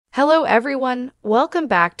Hello everyone, welcome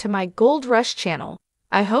back to my Gold Rush channel.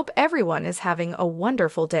 I hope everyone is having a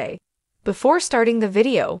wonderful day. Before starting the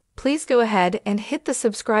video, please go ahead and hit the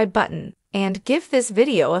subscribe button and give this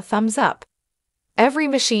video a thumbs up. Every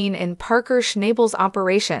machine in Parker Schnabel's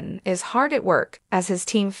operation is hard at work as his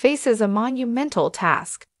team faces a monumental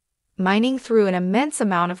task, mining through an immense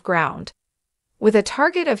amount of ground. With a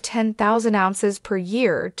target of 10,000 ounces per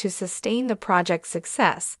year to sustain the project's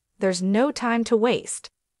success, there's no time to waste.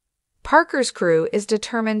 Parker's crew is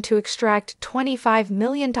determined to extract $25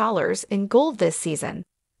 million in gold this season,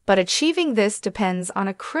 but achieving this depends on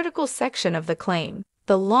a critical section of the claim,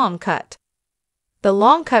 the long cut. The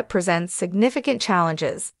long cut presents significant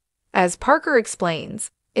challenges. As Parker explains,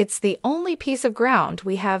 it's the only piece of ground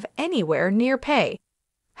we have anywhere near pay.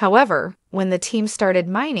 However, when the team started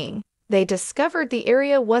mining, they discovered the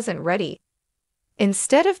area wasn't ready.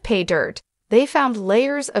 Instead of pay dirt, they found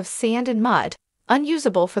layers of sand and mud,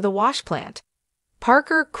 unusable for the wash plant.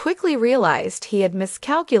 Parker quickly realized he had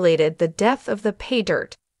miscalculated the depth of the pay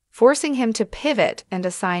dirt, forcing him to pivot and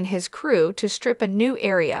assign his crew to strip a new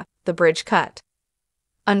area, the bridge cut.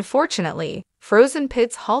 Unfortunately, frozen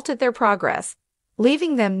pits halted their progress,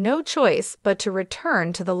 leaving them no choice but to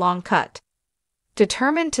return to the long cut.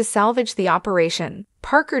 Determined to salvage the operation,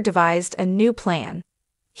 Parker devised a new plan.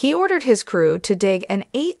 He ordered his crew to dig an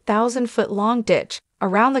 8,000-foot-long ditch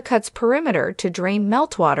around the cut's perimeter to drain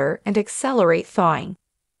meltwater and accelerate thawing.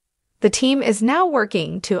 The team is now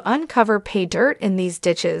working to uncover pay dirt in these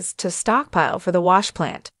ditches to stockpile for the wash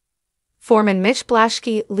plant. Foreman Mitch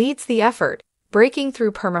Blaschke leads the effort, breaking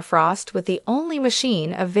through permafrost with the only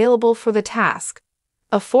machine available for the task,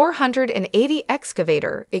 a 480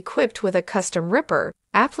 excavator equipped with a custom ripper,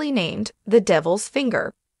 aptly named the Devil's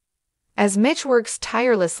Finger. As Mitch works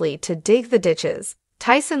tirelessly to dig the ditches,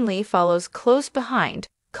 Tyson Lee follows close behind,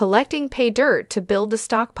 collecting pay dirt to build the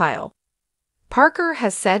stockpile. Parker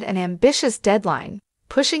has set an ambitious deadline,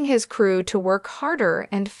 pushing his crew to work harder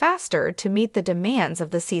and faster to meet the demands of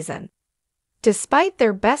the season. Despite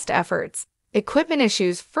their best efforts, equipment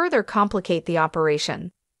issues further complicate the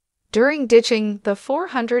operation. During ditching, the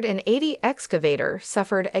 480 excavator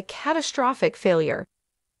suffered a catastrophic failure.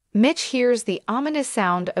 Mitch hears the ominous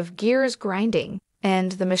sound of gears grinding,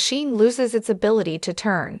 and the machine loses its ability to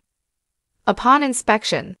turn. Upon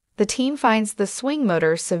inspection, the team finds the swing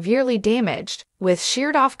motor severely damaged, with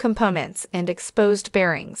sheared-off components and exposed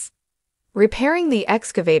bearings. Repairing the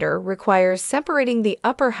excavator requires separating the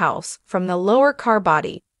upper house from the lower car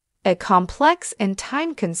body, a complex and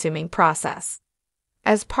time-consuming process.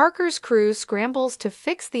 As Parker's crew scrambles to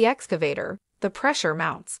fix the excavator, the pressure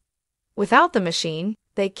mounts. Without the machine,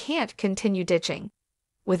 they can't continue ditching.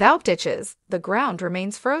 Without ditches, the ground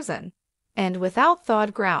remains frozen. And without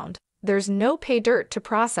thawed ground, there's no pay dirt to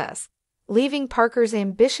process, leaving Parker's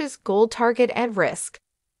ambitious gold target at risk.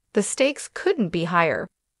 The stakes couldn't be higher.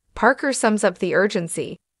 Parker sums up the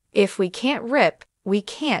urgency. If we can't rip, we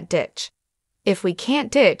can't ditch. If we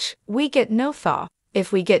can't ditch, we get no thaw.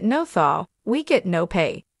 If we get no thaw, we get no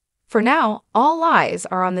pay. For now, all eyes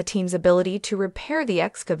are on the team's ability to repair the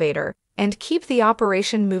excavator and keep the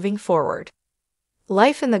operation moving forward.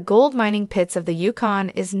 Life in the gold mining pits of the Yukon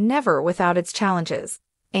is never without its challenges,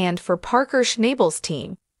 and for Parker Schnabel's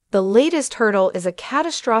team, the latest hurdle is a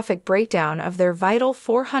catastrophic breakdown of their vital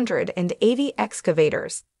 480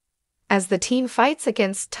 excavators. As the team fights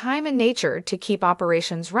against time and nature to keep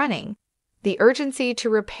operations running, the urgency to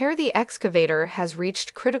repair the excavator has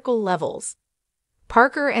reached critical levels.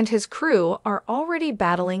 Parker and his crew are already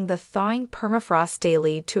battling the thawing permafrost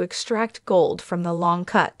daily to extract gold from the long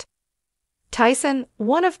cut. Tyson,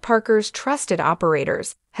 one of Parker's trusted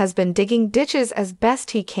operators, has been digging ditches as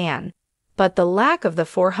best he can, but the lack of the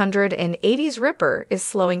 480's ripper is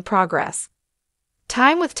slowing progress.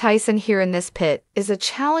 Time with Tyson here in this pit is a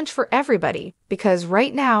challenge for everybody because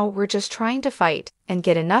right now we're just trying to fight and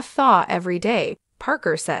get enough thaw every day,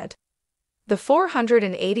 Parker said. The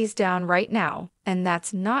 480's down right now, and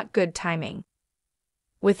that's not good timing.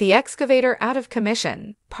 With the excavator out of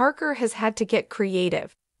commission, Parker has had to get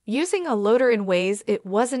creative, using a loader in ways it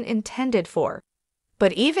wasn't intended for.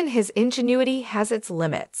 But even his ingenuity has its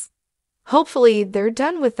limits. Hopefully, they're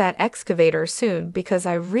done with that excavator soon because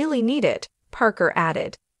I really need it, Parker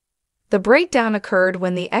added. The breakdown occurred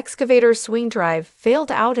when the excavator's swing drive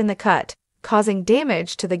failed out in the cut, causing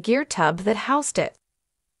damage to the gear tub that housed it.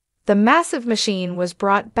 The massive machine was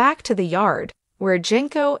brought back to the yard, where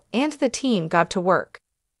Jenko and the team got to work.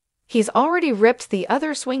 He's already ripped the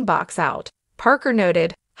other swing box out, Parker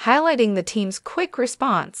noted, highlighting the team's quick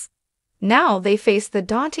response. Now they face the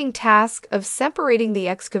daunting task of separating the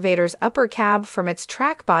excavator's upper cab from its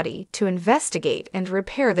track body to investigate and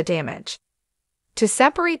repair the damage. To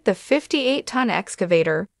separate the 58-ton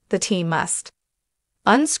excavator, the team must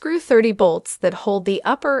unscrew 30 bolts that hold the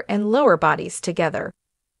upper and lower bodies together.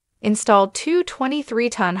 Install two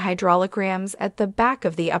 23-ton hydraulic rams at the back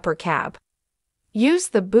of the upper cab. Use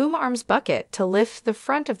the boom arms bucket to lift the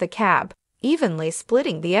front of the cab, evenly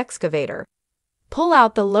splitting the excavator. Pull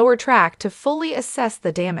out the lower track to fully assess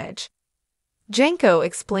the damage. Jenko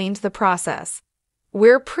explained the process.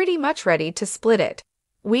 We're pretty much ready to split it.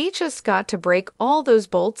 We just got to break all those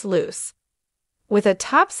bolts loose. With a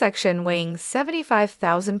top section weighing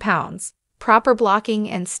 75,000 pounds, proper blocking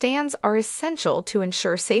and stands are essential to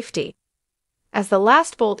ensure safety. As the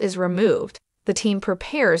last bolt is removed, the team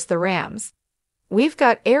prepares the rams. We've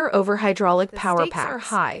got air over hydraulic power packs are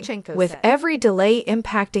high, with every delay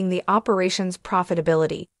impacting the operation's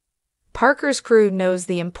profitability. Parker's crew knows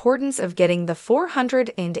the importance of getting the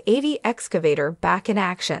 480 excavator back in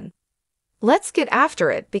action. Let's get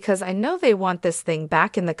after it because I know they want this thing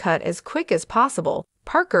back in the cut as quick as possible,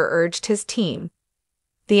 Parker urged his team.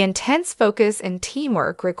 The intense focus and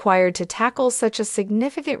teamwork required to tackle such a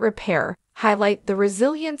significant repair highlight the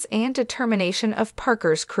resilience and determination of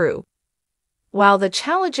Parker's crew. While the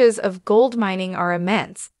challenges of gold mining are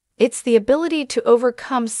immense, it's the ability to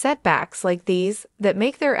overcome setbacks like these that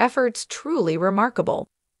make their efforts truly remarkable.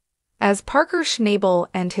 As Parker Schnabel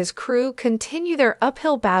and his crew continue their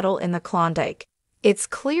uphill battle in the Klondike, it's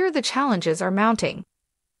clear the challenges are mounting.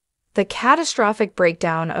 The catastrophic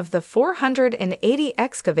breakdown of the 480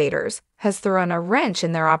 excavators has thrown a wrench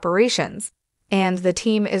in their operations, and the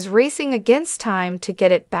team is racing against time to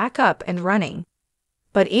get it back up and running.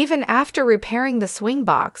 But even after repairing the swing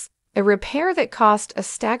box, a repair that cost a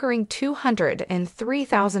staggering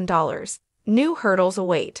 $203,000, new hurdles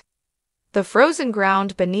await. The frozen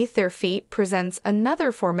ground beneath their feet presents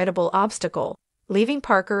another formidable obstacle, leaving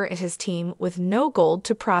Parker and his team with no gold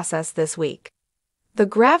to process this week. The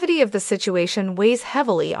gravity of the situation weighs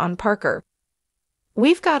heavily on Parker.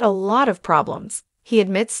 We've got a lot of problems, he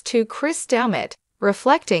admits to Chris Daumit,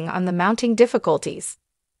 reflecting on the mounting difficulties.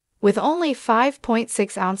 With only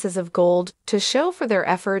 5.6 ounces of gold to show for their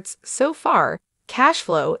efforts so far, cash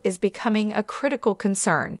flow is becoming a critical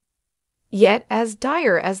concern. Yet, as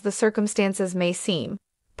dire as the circumstances may seem,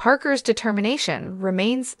 Parker's determination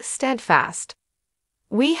remains steadfast.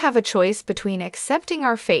 We have a choice between accepting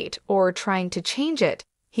our fate or trying to change it,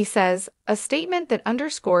 he says, a statement that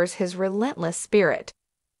underscores his relentless spirit.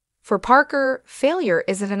 For Parker, failure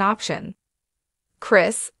isn't an option.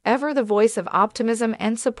 Chris, ever the voice of optimism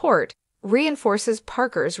and support, reinforces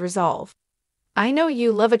Parker's resolve. I know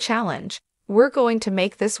you love a challenge. We're going to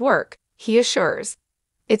make this work, he assures.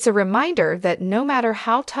 It's a reminder that no matter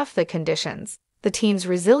how tough the conditions, the team's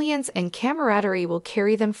resilience and camaraderie will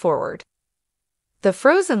carry them forward. The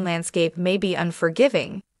frozen landscape may be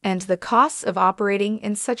unforgiving, and the costs of operating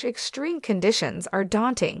in such extreme conditions are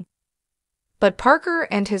daunting. But Parker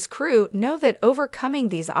and his crew know that overcoming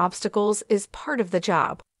these obstacles is part of the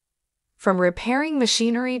job. From repairing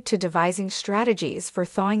machinery to devising strategies for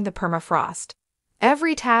thawing the permafrost,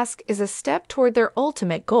 every task is a step toward their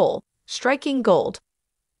ultimate goal, striking gold.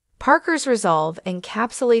 Parker's resolve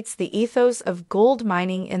encapsulates the ethos of gold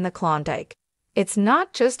mining in the Klondike. It's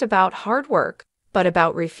not just about hard work, but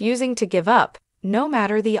about refusing to give up, no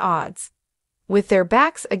matter the odds. With their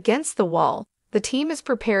backs against the wall, the team is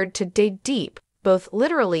prepared to dig deep, both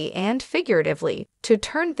literally and figuratively, to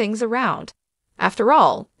turn things around. After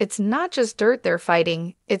all, it's not just dirt they're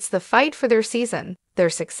fighting, it's the fight for their season, their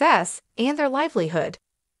success, and their livelihood.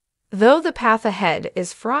 Though the path ahead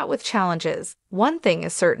is fraught with challenges, one thing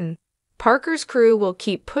is certain: Parker's crew will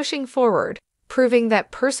keep pushing forward, proving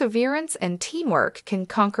that perseverance and teamwork can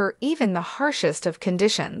conquer even the harshest of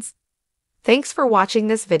conditions. Thanks for watching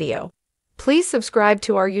this video. Please subscribe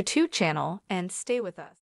to our YouTube channel and stay with us.